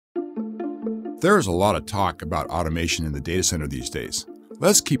There is a lot of talk about automation in the data center these days.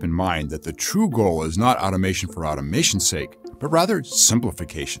 Let's keep in mind that the true goal is not automation for automation's sake, but rather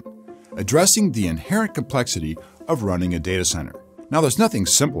simplification, addressing the inherent complexity of running a data center. Now, there's nothing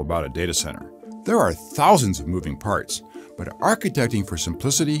simple about a data center. There are thousands of moving parts, but architecting for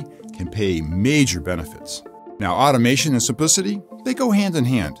simplicity can pay major benefits. Now, automation and simplicity, they go hand in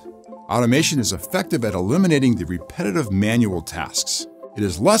hand. Automation is effective at eliminating the repetitive manual tasks. It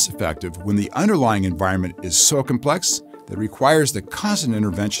is less effective when the underlying environment is so complex that it requires the constant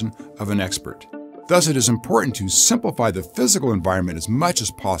intervention of an expert. Thus, it is important to simplify the physical environment as much as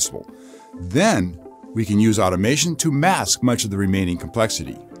possible. Then, we can use automation to mask much of the remaining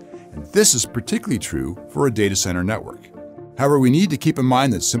complexity. And this is particularly true for a data center network. However, we need to keep in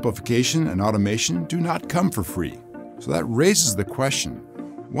mind that simplification and automation do not come for free. So that raises the question,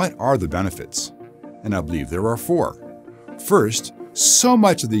 what are the benefits? And I believe there are four. First, so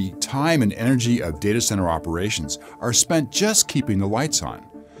much of the time and energy of data center operations are spent just keeping the lights on.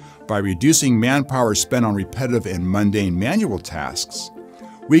 By reducing manpower spent on repetitive and mundane manual tasks,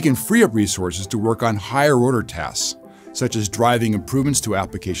 we can free up resources to work on higher order tasks, such as driving improvements to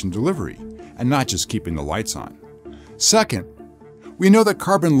application delivery, and not just keeping the lights on. Second, we know that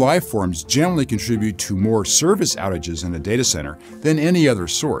carbon life forms generally contribute to more service outages in a data center than any other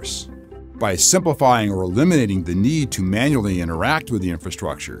source. By simplifying or eliminating the need to manually interact with the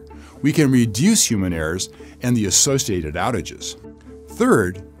infrastructure, we can reduce human errors and the associated outages.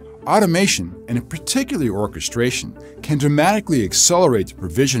 Third, automation, and particularly orchestration, can dramatically accelerate the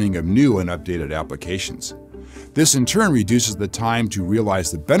provisioning of new and updated applications. This in turn reduces the time to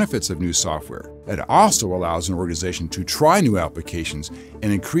realize the benefits of new software. It also allows an organization to try new applications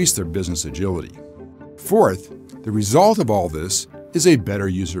and increase their business agility. Fourth, the result of all this is a better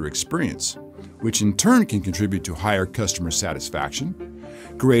user experience, which in turn can contribute to higher customer satisfaction,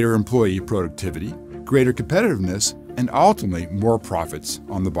 greater employee productivity, greater competitiveness, and ultimately more profits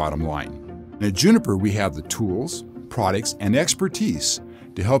on the bottom line. And at Juniper, we have the tools, products, and expertise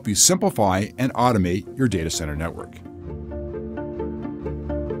to help you simplify and automate your data center network.